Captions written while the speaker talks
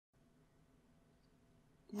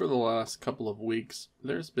Over the last couple of weeks,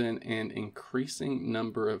 there's been an increasing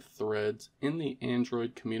number of threads in the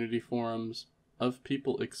Android community forums of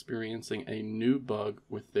people experiencing a new bug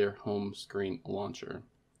with their home screen launcher.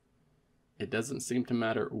 It doesn't seem to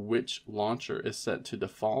matter which launcher is set to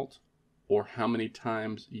default or how many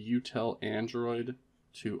times you tell Android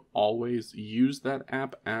to always use that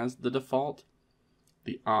app as the default.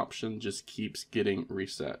 The option just keeps getting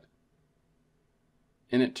reset.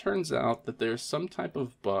 And it turns out that there's some type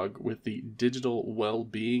of bug with the Digital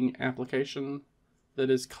Wellbeing application that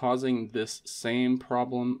is causing this same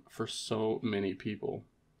problem for so many people.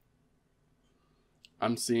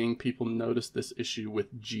 I'm seeing people notice this issue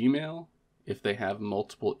with Gmail if they have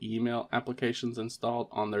multiple email applications installed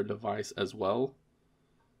on their device as well.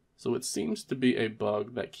 So it seems to be a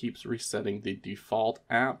bug that keeps resetting the default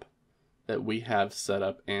app that we have set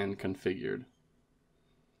up and configured.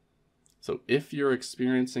 So if you're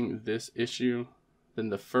experiencing this issue, then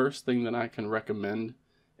the first thing that I can recommend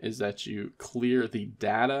is that you clear the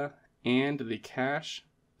data and the cache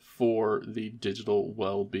for the Digital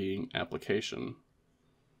Wellbeing application.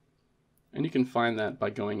 And you can find that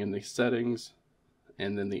by going in the settings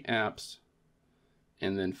and then the apps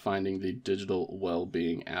and then finding the Digital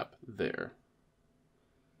Wellbeing app there.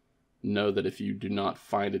 Know that if you do not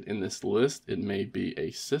find it in this list, it may be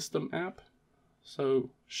a system app. So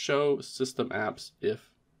show system apps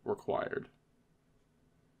if required.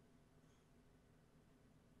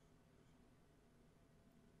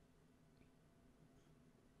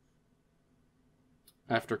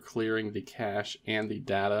 After clearing the cache and the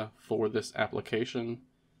data for this application,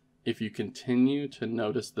 if you continue to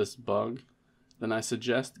notice this bug, then I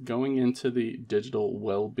suggest going into the Digital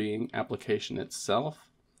Wellbeing application itself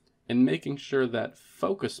and making sure that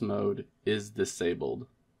focus mode is disabled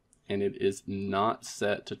and it is not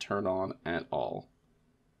set to turn on at all.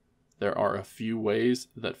 There are a few ways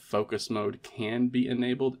that focus mode can be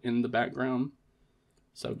enabled in the background.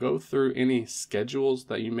 So go through any schedules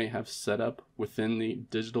that you may have set up within the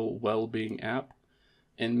Digital Wellbeing app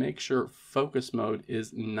and make sure focus mode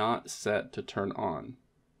is not set to turn on.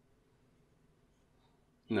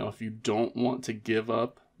 Now, if you don't want to give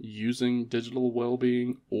up using Digital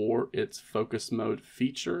Wellbeing or its focus mode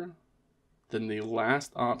feature, then the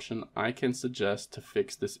last option I can suggest to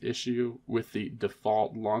fix this issue with the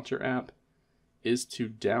default launcher app is to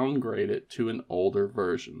downgrade it to an older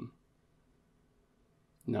version.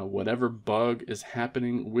 Now, whatever bug is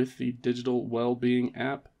happening with the Digital Wellbeing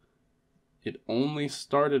app, it only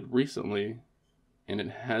started recently, and it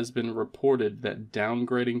has been reported that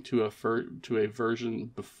downgrading to a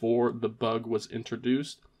version before the bug was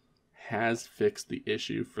introduced has fixed the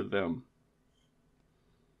issue for them.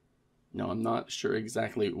 Now, I'm not sure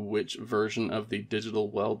exactly which version of the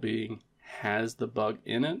Digital Wellbeing has the bug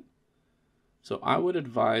in it, so I would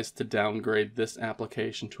advise to downgrade this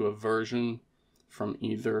application to a version from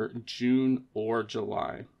either June or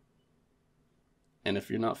July. And if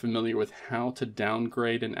you're not familiar with how to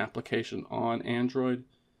downgrade an application on Android,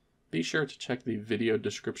 be sure to check the video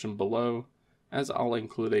description below, as I'll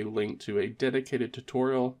include a link to a dedicated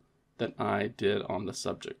tutorial that I did on the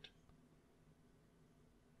subject.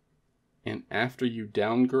 And after you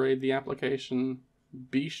downgrade the application,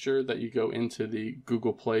 be sure that you go into the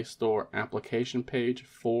Google Play Store application page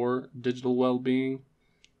for Digital Wellbeing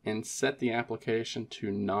and set the application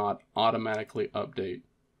to not automatically update.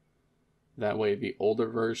 That way the older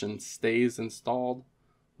version stays installed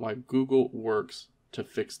while Google works to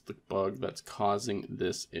fix the bug that's causing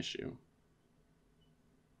this issue.